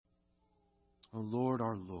O Lord,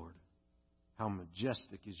 our Lord, how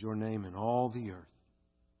majestic is your name in all the earth.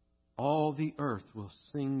 All the earth will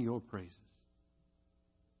sing your praises.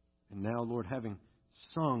 And now, Lord, having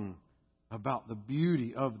sung about the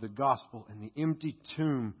beauty of the gospel and the empty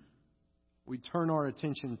tomb, we turn our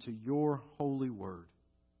attention to your holy word.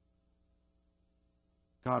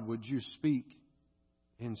 God, would you speak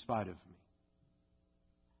in spite of me?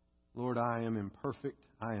 Lord, I am imperfect.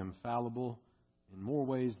 I am fallible in more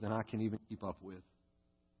ways than I can even keep up with.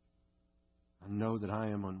 I know that I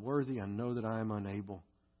am unworthy. I know that I am unable.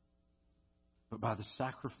 But by the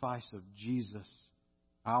sacrifice of Jesus,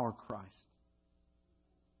 our Christ,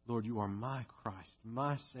 Lord, you are my Christ,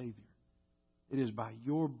 my Savior. It is by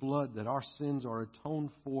your blood that our sins are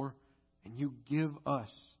atoned for, and you give us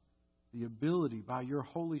the ability by your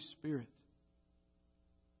Holy Spirit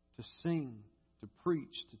to sing, to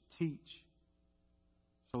preach, to teach.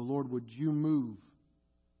 So, Lord, would you move?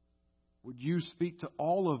 Would you speak to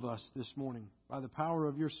all of us this morning by the power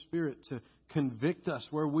of your Spirit to convict us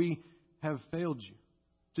where we have failed you,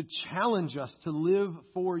 to challenge us to live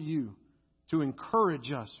for you, to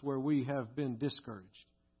encourage us where we have been discouraged,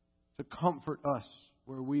 to comfort us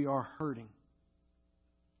where we are hurting.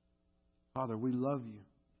 Father, we love you.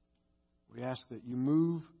 We ask that you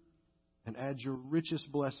move and add your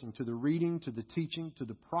richest blessing to the reading, to the teaching, to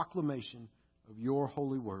the proclamation of your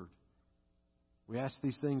holy word. We ask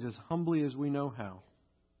these things as humbly as we know how.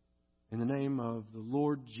 In the name of the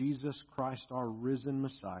Lord Jesus Christ, our risen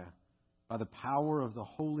Messiah, by the power of the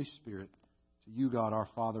Holy Spirit, to you, God, our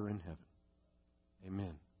Father in heaven.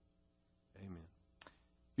 Amen. Amen.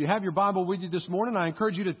 If you have your Bible with you this morning, I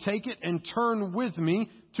encourage you to take it and turn with me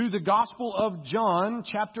to the Gospel of John,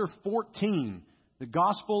 chapter 14. The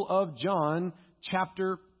Gospel of John,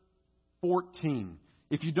 chapter 14.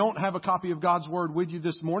 If you don't have a copy of God's Word with you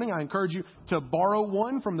this morning, I encourage you to borrow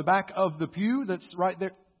one from the back of the pew that's right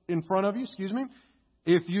there in front of you.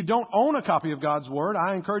 If you don't own a copy of God's Word,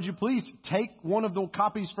 I encourage you, please take one of the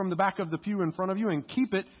copies from the back of the pew in front of you and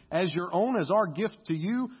keep it as your own, as our gift to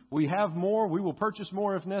you. We have more. We will purchase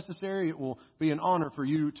more if necessary. It will be an honor for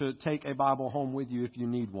you to take a Bible home with you if you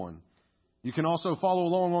need one. You can also follow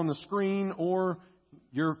along on the screen or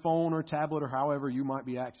your phone or tablet or however you might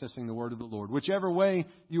be accessing the Word of the Lord. Whichever way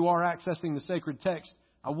you are accessing the sacred text,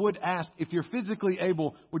 I would ask, if you're physically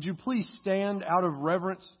able, would you please stand out of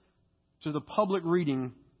reverence to the public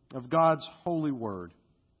reading of God's holy word.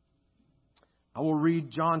 I will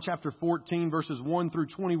read John chapter 14, verses 1 through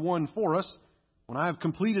 21 for us. When I have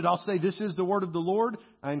completed, I'll say, "This is the word of the Lord."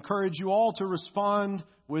 I encourage you all to respond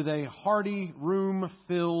with a hearty,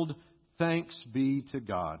 room-filled thanks be to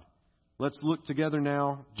God. Let's look together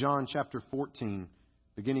now, John chapter 14,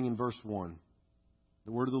 beginning in verse 1.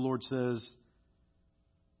 The word of the Lord says,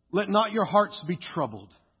 "Let not your hearts be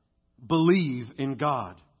troubled. Believe in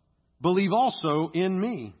God. Believe also in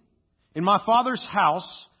me. In my Father's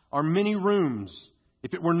house are many rooms.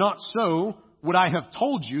 If it were not so, would I have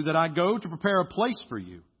told you that I go to prepare a place for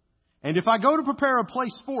you? And if I go to prepare a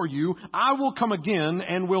place for you, I will come again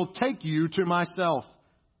and will take you to myself,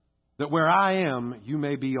 that where I am, you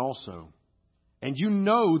may be also. And you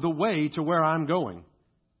know the way to where I'm going."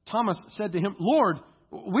 Thomas said to him, "Lord,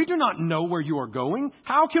 we do not know where you are going.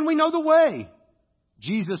 How can we know the way?"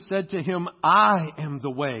 Jesus said to him, "I am the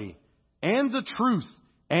way, and the truth,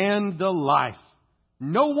 and the life.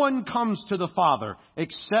 No one comes to the Father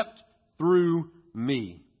except through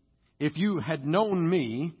me. If you had known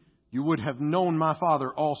me, you would have known my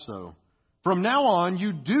Father also. From now on,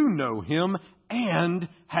 you do know him and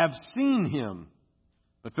have seen him."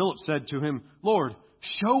 But Philip said to him, "Lord,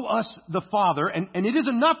 show us the Father, and it is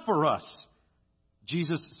enough for us."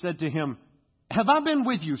 Jesus said to him, "Have I been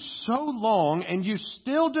with you so long, and you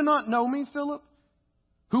still do not know me, Philip?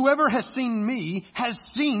 Whoever has seen me has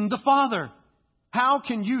seen the Father. How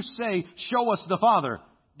can you say, 'Show us the Father'?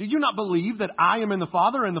 Do you not believe that I am in the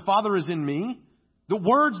Father and the Father is in me? The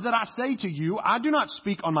words that I say to you, I do not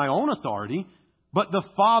speak on my own authority, but the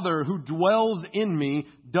Father who dwells in me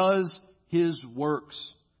does his works.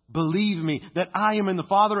 Believe me that I am in the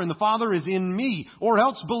Father and the Father is in me, or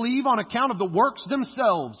else believe on account of the works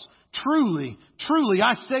themselves. Truly, truly,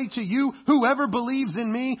 I say to you, whoever believes in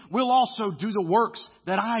me will also do the works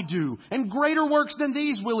that I do. And greater works than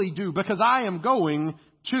these will he do, because I am going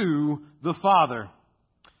to the Father.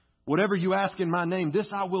 Whatever you ask in my name,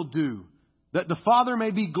 this I will do, that the Father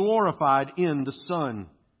may be glorified in the Son.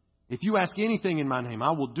 If you ask anything in my name,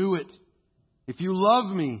 I will do it. If you love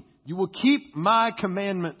me, you will keep my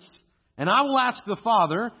commandments. And I will ask the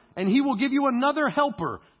Father, and he will give you another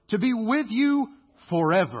helper to be with you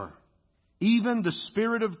forever. Even the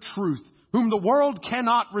Spirit of truth, whom the world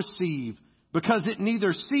cannot receive, because it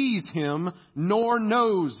neither sees him nor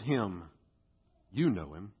knows him. You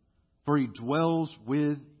know him, for he dwells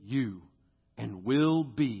with you and will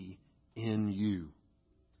be in you.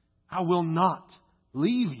 I will not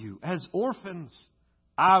leave you as orphans.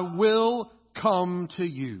 I will come to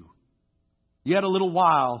you. Yet a little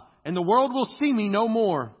while, and the world will see me no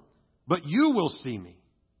more, but you will see me.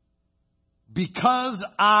 Because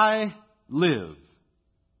I live,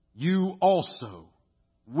 you also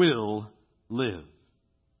will live.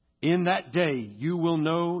 In that day you will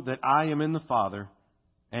know that I am in the Father,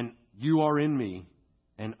 and you are in me,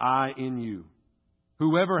 and I in you.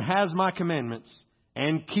 Whoever has my commandments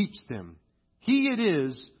and keeps them, he it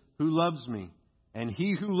is who loves me. And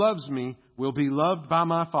he who loves me will be loved by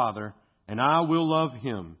my Father, and I will love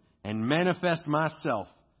him and manifest myself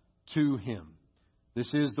to him.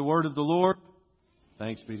 This is the word of the Lord.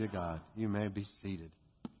 Thanks be to God. You may be seated.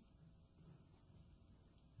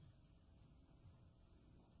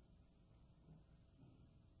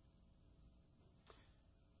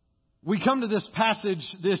 We come to this passage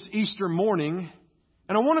this Easter morning,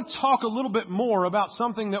 and I want to talk a little bit more about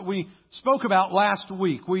something that we spoke about last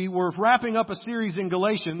week. We were wrapping up a series in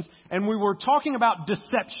Galatians, and we were talking about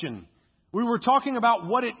deception. We were talking about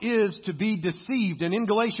what it is to be deceived. And in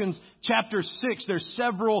Galatians chapter 6, there's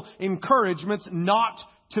several encouragements not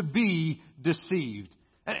to be deceived.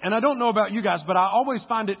 And I don't know about you guys, but I always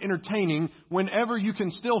find it entertaining whenever you can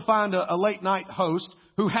still find a late night host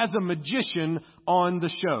who has a magician on the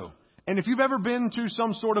show. And if you've ever been to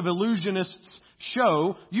some sort of illusionist's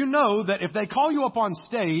show, you know that if they call you up on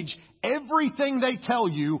stage, everything they tell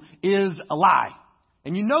you is a lie.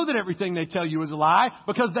 And you know that everything they tell you is a lie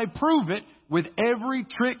because they prove it with every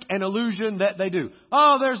trick and illusion that they do.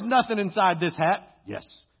 Oh, there's nothing inside this hat. Yes,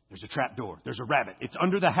 there's a trap door. There's a rabbit. It's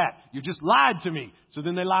under the hat. You just lied to me. So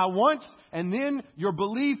then they lie once, and then your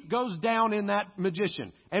belief goes down in that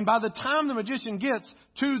magician. And by the time the magician gets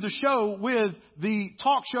to the show with the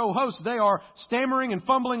talk show host, they are stammering and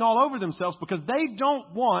fumbling all over themselves because they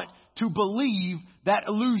don't want to believe that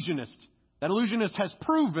illusionist. That illusionist has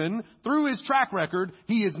proven through his track record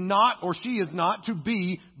he is not or she is not to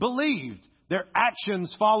be believed. Their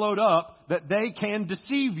actions followed up that they can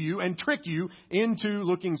deceive you and trick you into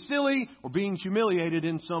looking silly or being humiliated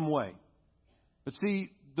in some way. But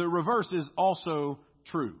see, the reverse is also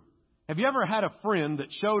true. Have you ever had a friend that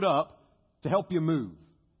showed up to help you move?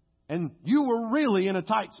 And you were really in a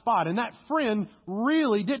tight spot, and that friend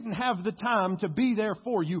really didn't have the time to be there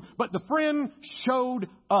for you, but the friend showed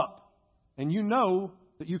up. And you know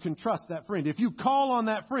that you can trust that friend. If you call on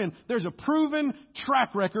that friend, there's a proven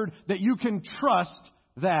track record that you can trust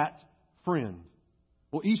that friend.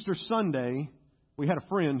 Well, Easter Sunday, we had a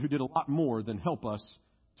friend who did a lot more than help us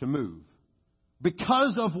to move.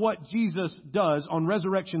 Because of what Jesus does on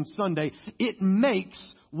Resurrection Sunday, it makes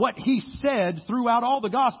what he said throughout all the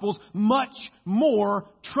Gospels much more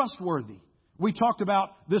trustworthy. We talked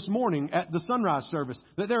about this morning at the sunrise service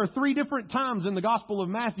that there are 3 different times in the Gospel of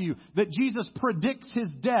Matthew that Jesus predicts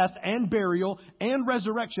his death and burial and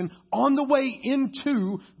resurrection on the way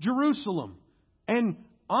into Jerusalem. And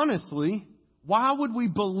honestly, why would we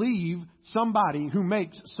believe somebody who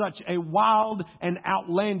makes such a wild and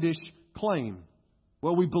outlandish claim?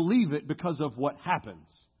 Well, we believe it because of what happens.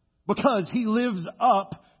 Because he lives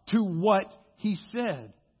up to what he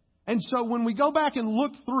said. And so when we go back and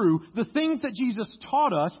look through the things that Jesus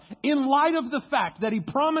taught us in light of the fact that he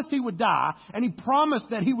promised he would die and he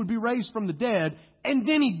promised that he would be raised from the dead, and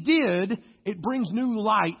then he did, it brings new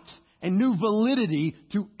light and new validity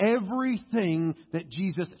to everything that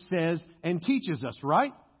Jesus says and teaches us,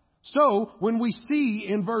 right? So when we see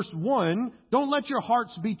in verse 1, don't let your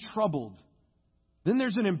hearts be troubled. Then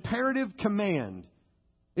there's an imperative command.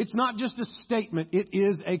 It's not just a statement, it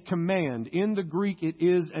is a command. In the Greek, it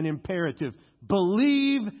is an imperative.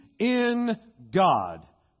 Believe in God.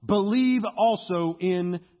 Believe also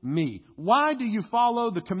in me. Why do you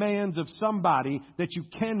follow the commands of somebody that you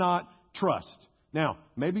cannot trust? Now,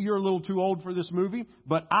 maybe you're a little too old for this movie,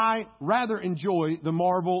 but I rather enjoy the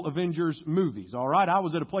Marvel Avengers movies, all right? I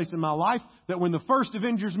was at a place in my life that when the first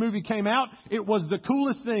Avengers movie came out, it was the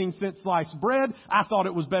coolest thing since sliced bread. I thought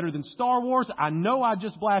it was better than Star Wars. I know I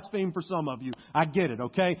just blasphemed for some of you. I get it,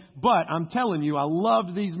 okay? But I'm telling you, I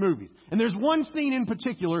loved these movies. And there's one scene in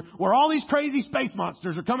particular where all these crazy space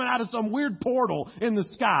monsters are coming out of some weird portal in the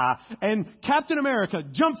sky, and Captain America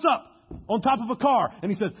jumps up on top of a car,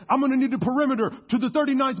 and he says, I'm going to need a perimeter to the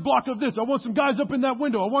 39th block of this. I want some guys up in that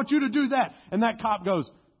window. I want you to do that. And that cop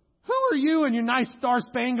goes, Who are you in your nice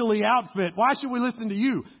star-spangly outfit? Why should we listen to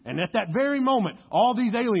you? And at that very moment, all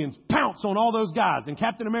these aliens pounce on all those guys. And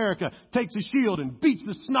Captain America takes a shield and beats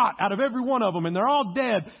the snot out of every one of them. And they're all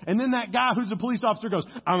dead. And then that guy who's a police officer goes,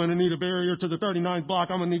 I'm going to need a barrier to the 39th block.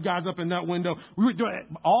 I'm going to need guys up in that window.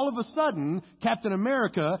 All of a sudden, Captain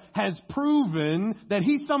America has proven that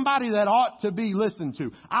he's somebody that ought to be listened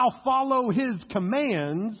to. I'll follow his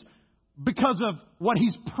commands because of what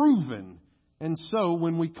he's proven. And so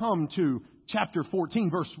when we come to chapter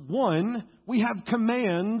 14, verse 1, we have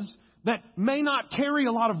commands that may not carry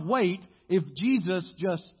a lot of weight if Jesus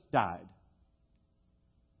just died.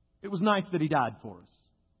 It was nice that he died for us.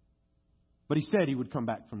 But he said he would come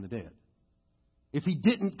back from the dead. If he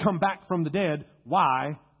didn't come back from the dead,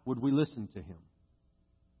 why would we listen to him?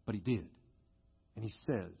 But he did. And he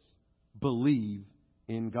says, believe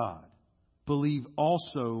in God. Believe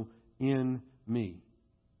also in me.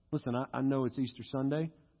 Listen, I know it's Easter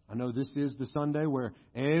Sunday. I know this is the Sunday where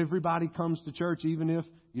everybody comes to church, even if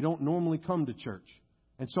you don't normally come to church.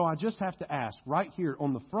 And so I just have to ask, right here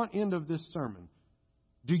on the front end of this sermon,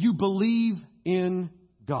 do you believe in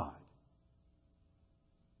God?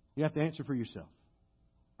 You have to answer for yourself.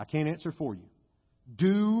 I can't answer for you.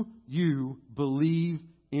 Do you believe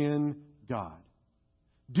in God?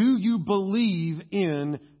 Do you believe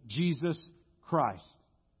in Jesus Christ?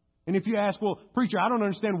 And if you ask, well, preacher, I don't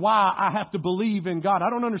understand why I have to believe in God.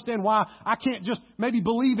 I don't understand why I can't just maybe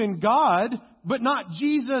believe in God, but not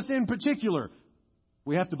Jesus in particular.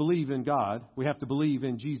 We have to believe in God. We have to believe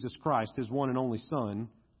in Jesus Christ, His one and only Son,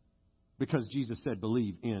 because Jesus said,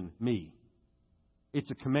 believe in me.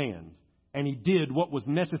 It's a command. And He did what was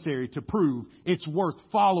necessary to prove it's worth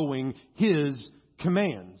following His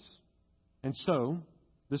commands. And so,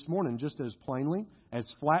 this morning, just as plainly, as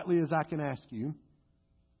flatly as I can ask you,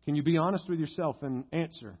 can you be honest with yourself and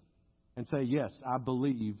answer and say, yes, I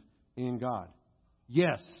believe in God.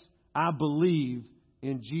 Yes, I believe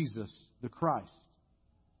in Jesus the Christ.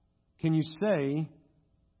 Can you say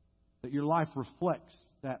that your life reflects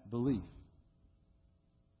that belief?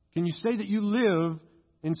 Can you say that you live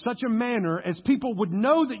in such a manner as people would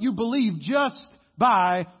know that you believe just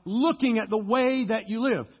by looking at the way that you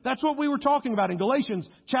live? That's what we were talking about in Galatians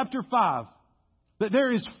chapter 5. That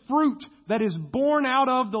there is fruit that is born out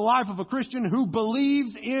of the life of a Christian who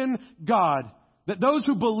believes in God. That those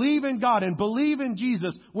who believe in God and believe in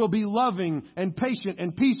Jesus will be loving and patient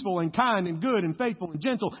and peaceful and kind and good and faithful and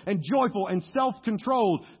gentle and joyful and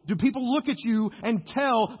self-controlled. Do people look at you and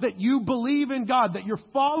tell that you believe in God, that you're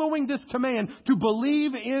following this command to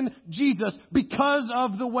believe in Jesus because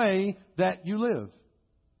of the way that you live?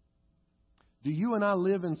 Do you and I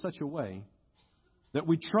live in such a way that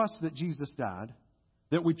we trust that Jesus died,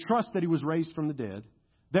 that we trust that He was raised from the dead,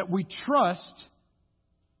 that we trust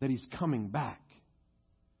that He's coming back?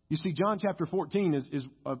 You see, John chapter 14 is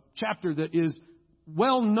a chapter that is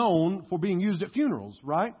well known for being used at funerals,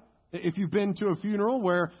 right? If you've been to a funeral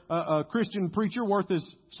where a Christian preacher worth his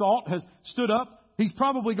salt has stood up, he's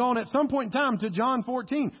probably gone at some point in time to John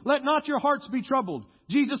 14. Let not your hearts be troubled.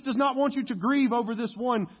 Jesus does not want you to grieve over this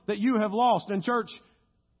one that you have lost. And church,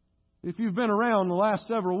 if you've been around the last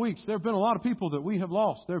several weeks, there have been a lot of people that we have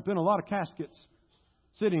lost. There have been a lot of caskets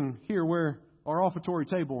sitting here where our offertory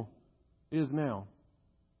table is now.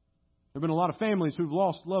 There have been a lot of families who've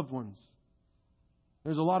lost loved ones.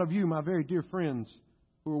 There's a lot of you, my very dear friends,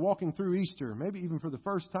 who are walking through Easter, maybe even for the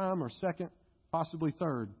first time or second, possibly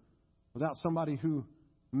third, without somebody who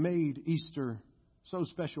made Easter so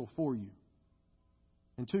special for you.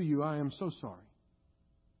 And to you, I am so sorry.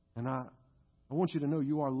 And I want you to know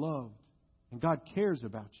you are loved and God cares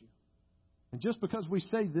about you. And just because we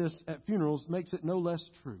say this at funerals makes it no less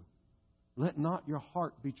true. Let not your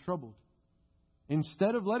heart be troubled.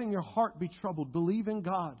 Instead of letting your heart be troubled, believe in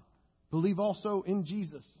God. Believe also in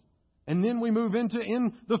Jesus. And then we move into,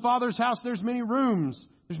 in the Father's house, there's many rooms.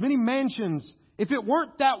 There's many mansions. If it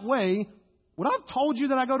weren't that way, would I have told you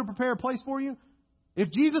that I go to prepare a place for you?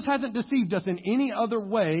 If Jesus hasn't deceived us in any other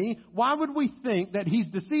way, why would we think that He's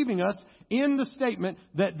deceiving us in the statement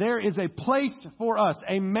that there is a place for us,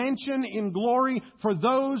 a mansion in glory for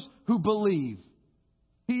those who believe?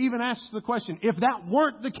 He even asks the question, if that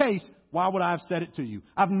weren't the case, why would I have said it to you?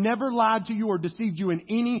 I've never lied to you or deceived you in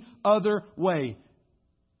any other way.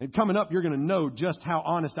 And coming up, you're going to know just how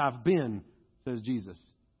honest I've been, says Jesus.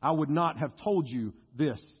 I would not have told you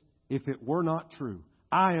this if it were not true.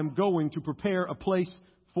 I am going to prepare a place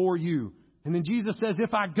for you. And then Jesus says,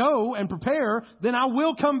 if I go and prepare, then I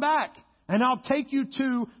will come back and I'll take you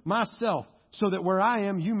to myself so that where I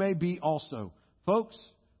am, you may be also. Folks,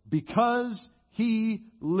 because He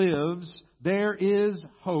lives, there is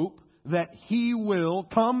hope. that He will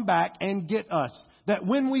come back and get us. That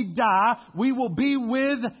when we die, we will be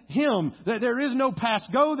with Him. That there is no pass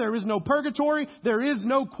go, there is no purgatory, there is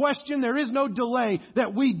no question, there is no delay.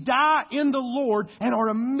 That we die in the Lord and are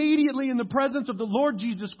immediately in the presence of the Lord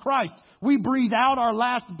Jesus Christ. We breathe out our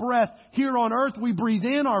last breath here on earth. We breathe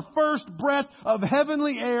in our first breath of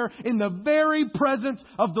heavenly air in the very presence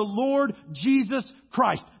of the Lord Jesus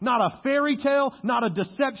Christ. Not a fairy tale, not a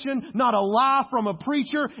deception, not a lie from a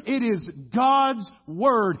preacher. It is God's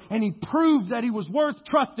Word. And He proved that He was worth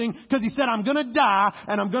trusting because He said, I'm going to die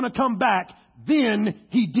and I'm going to come back. Then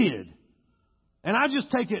He did. And I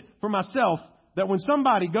just take it for myself that when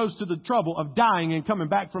somebody goes to the trouble of dying and coming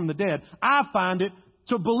back from the dead, I find it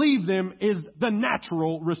to believe them is the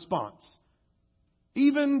natural response.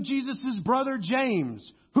 Even Jesus' brother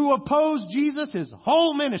James, who opposed Jesus his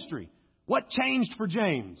whole ministry. What changed for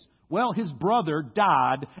James? Well, his brother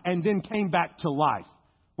died and then came back to life.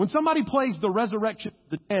 When somebody plays the resurrection of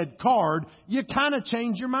the dead card, you kind of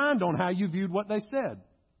change your mind on how you viewed what they said.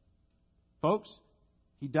 Folks,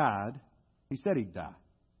 he died. He said he'd die.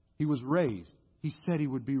 He was raised. He said he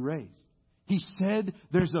would be raised. He said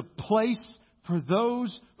there's a place for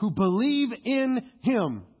those who believe in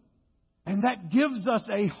Him. And that gives us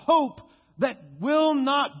a hope that will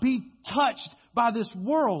not be touched by this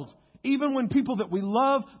world. Even when people that we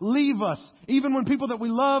love leave us. Even when people that we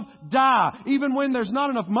love die. Even when there's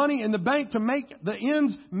not enough money in the bank to make the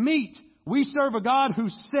ends meet. We serve a God who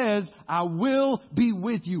says, I will be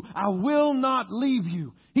with you. I will not leave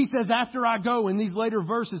you. He says, after I go in these later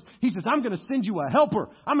verses, He says, I'm going to send you a helper.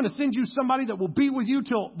 I'm going to send you somebody that will be with you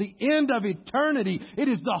till the end of eternity. It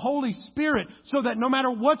is the Holy Spirit, so that no matter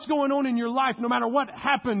what's going on in your life, no matter what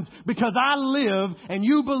happens, because I live and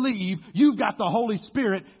you believe, you've got the Holy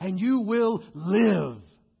Spirit and you will live.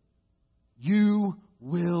 You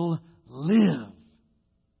will live.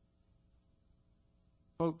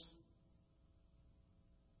 Folks,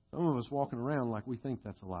 some of us walking around like we think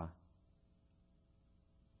that's a lie.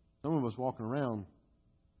 Some of us walking around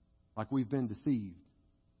like we've been deceived.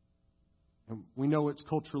 And we know it's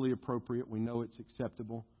culturally appropriate. We know it's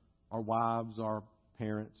acceptable. Our wives, our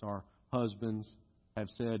parents, our husbands have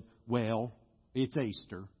said, well, it's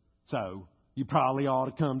Easter, so you probably ought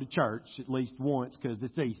to come to church at least once because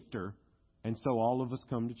it's Easter. And so all of us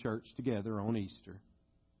come to church together on Easter.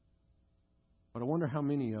 But I wonder how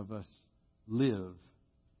many of us live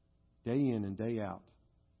day in and day out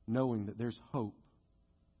knowing that there's hope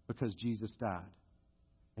because Jesus died.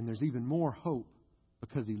 And there's even more hope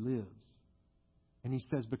because He lives. And He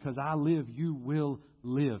says, because I live, you will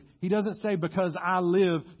live. He doesn't say, because I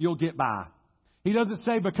live, you'll get by. He doesn't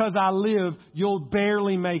say, because I live, you'll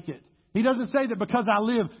barely make it. He doesn't say that because I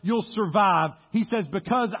live, you'll survive. He says,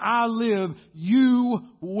 because I live, you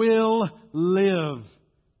will live.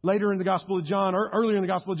 Later in the Gospel of John, or earlier in the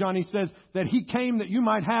Gospel of John, He says that He came that you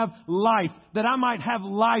might have life, that I might have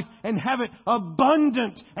life and have it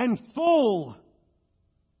abundant and full.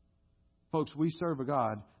 Folks, we serve a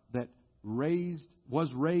God that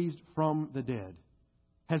was raised from the dead.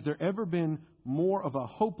 Has there ever been more of a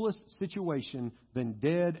hopeless situation than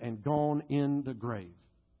dead and gone in the grave?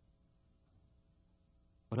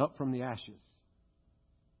 But up from the ashes,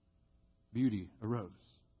 beauty arose.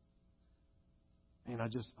 And I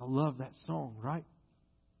love that song, right?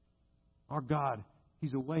 Our God,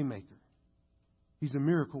 He's a way maker. He's a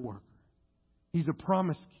miracle worker. He's a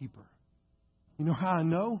promise keeper. You know how I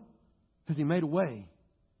know? Because He made a way.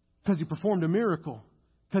 Because He performed a miracle.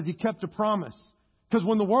 Because He kept a promise. Because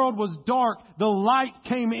when the world was dark, the light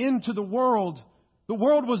came into the world. The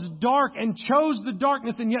world was dark and chose the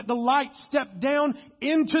darkness, and yet the light stepped down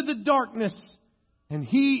into the darkness. And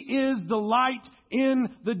He is the light in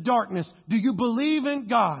the darkness. Do you believe in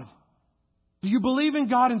God? Do you believe in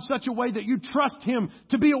God in such a way that you trust Him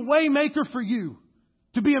to be a way maker for you?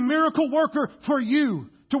 To be a miracle worker for you?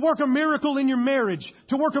 To work a miracle in your marriage?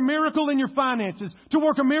 To work a miracle in your finances? To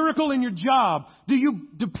work a miracle in your job? Do you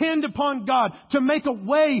depend upon God to make a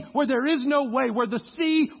way where there is no way? Where the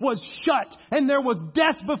sea was shut and there was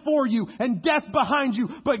death before you and death behind you.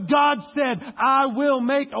 But God said, I will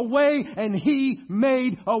make a way, and He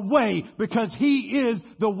made a way because He is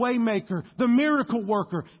the way maker, the miracle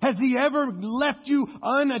worker. Has He ever left you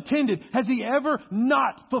unattended? Has He ever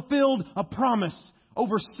not fulfilled a promise?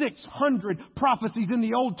 Over 600 prophecies in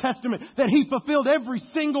the Old Testament that He fulfilled every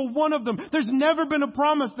single one of them. There's never been a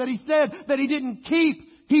promise that He said that He didn't keep.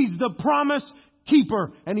 He's the promise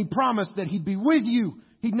keeper. And He promised that He'd be with you.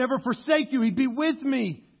 He'd never forsake you. He'd be with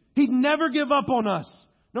me. He'd never give up on us.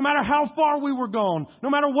 No matter how far we were gone, no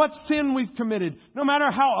matter what sin we've committed, no matter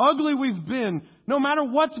how ugly we've been, no matter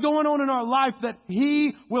what's going on in our life, that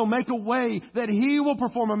He will make a way, that He will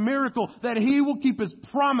perform a miracle, that He will keep His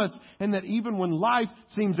promise, and that even when life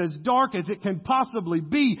seems as dark as it can possibly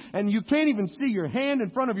be, and you can't even see your hand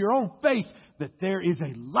in front of your own face, that there is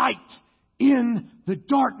a light in the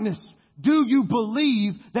darkness. Do you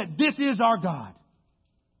believe that this is our God?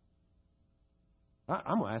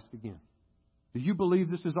 I'm going to ask again. Do you believe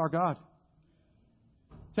this is our God?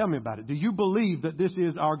 Tell me about it. Do you believe that this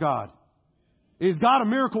is our God? Is God a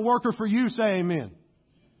miracle worker for you? Say amen.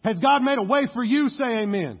 Has God made a way for you? Say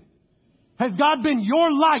amen. Has God been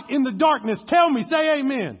your light in the darkness? Tell me. Say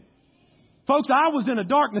amen. Folks, I was in a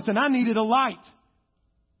darkness and I needed a light.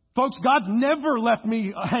 Folks, God's never left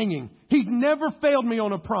me hanging. He's never failed me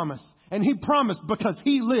on a promise. And He promised, because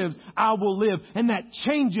He lives, I will live. And that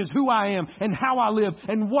changes who I am and how I live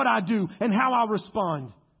and what I do and how I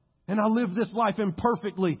respond. And I live this life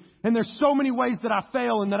imperfectly. And there's so many ways that I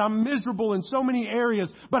fail and that I'm miserable in so many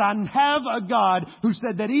areas. But I have a God who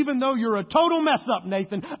said that even though you're a total mess up,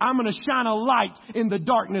 Nathan, I'm going to shine a light in the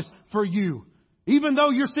darkness for you. Even though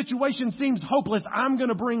your situation seems hopeless, I'm going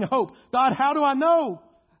to bring hope. God, how do I know?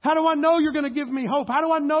 How do I know you're going to give me hope? How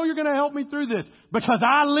do I know you're going to help me through this? Because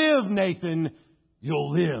I live, Nathan,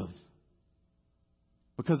 you'll live.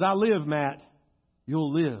 Because I live, Matt,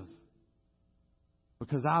 you'll live.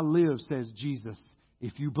 Because I live, says Jesus.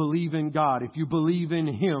 If you believe in God, if you believe in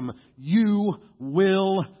Him, you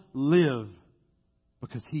will live.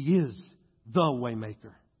 Because He is the way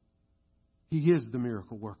maker. He is the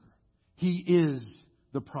miracle worker. He is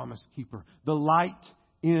the promise keeper. The light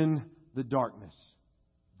in the darkness.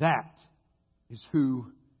 That is who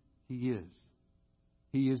He is.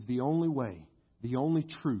 He is the only way, the only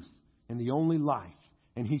truth, and the only life.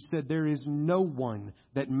 And He said there is no one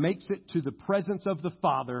that makes it to the presence of the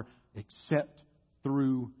Father except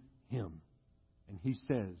through Him. And He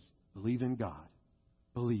says, believe in God.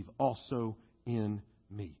 Believe also in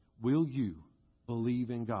me. Will you believe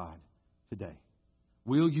in God today?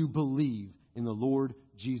 Will you believe in the Lord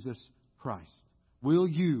Jesus Christ? Will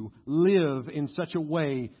you live in such a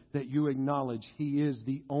way that you acknowledge He is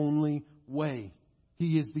the only way?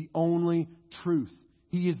 He is the only truth.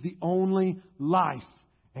 He is the only life.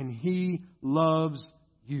 And He loves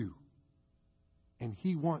you. And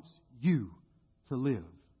He wants you to live.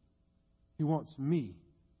 He wants me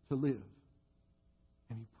to live.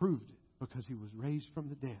 And He proved it because He was raised from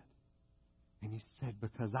the dead. And He said,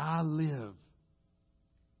 because I live,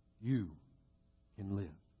 you can live.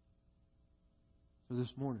 So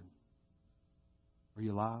this morning, are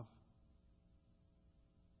you alive?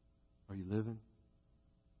 Are you living?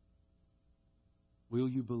 Will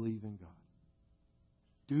you believe in God?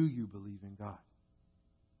 Do you believe in God?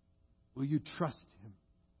 Will you trust Him?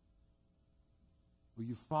 Will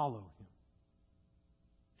you follow Him?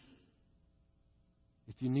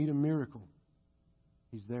 If you need a miracle,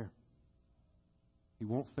 He's there. He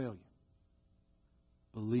won't fail you.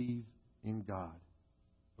 Believe in God.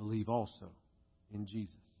 Believe also in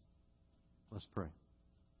Jesus. Let's pray.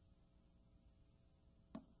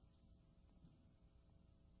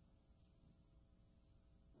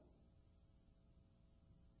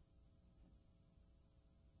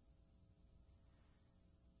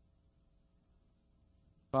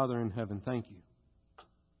 Father in heaven, thank you.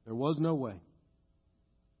 There was no way.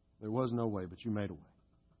 There was no way, but you made a way.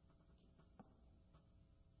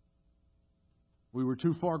 We were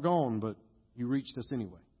too far gone, but you reached us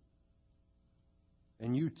anyway.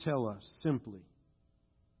 And you tell us simply,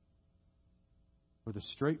 with a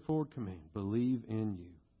straightforward command, believe in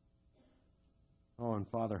you. Oh, and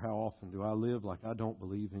Father, how often do I live like I don't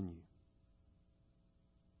believe in you?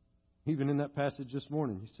 Even in that passage this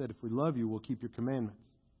morning, He said, if we love you, we'll keep your commandments.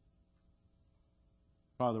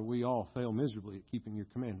 Father, we all fail miserably at keeping your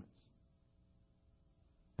commandments.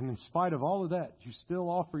 And in spite of all of that, you still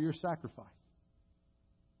offer your sacrifice.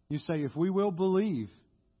 You say, if we will believe,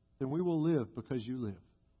 then we will live because you live.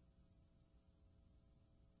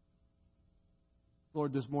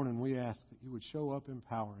 Lord, this morning we ask that you would show up in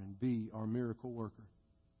power and be our miracle worker,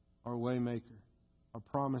 our way maker, our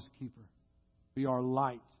promise keeper. Be our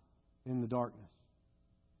light in the darkness.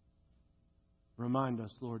 Remind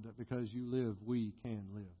us, Lord, that because you live, we can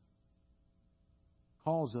live.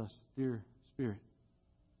 Calls us, dear Spirit,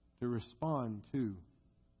 to respond to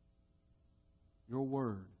your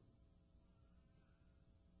word.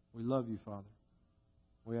 We love you, Father.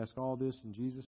 We ask all this in Jesus' name.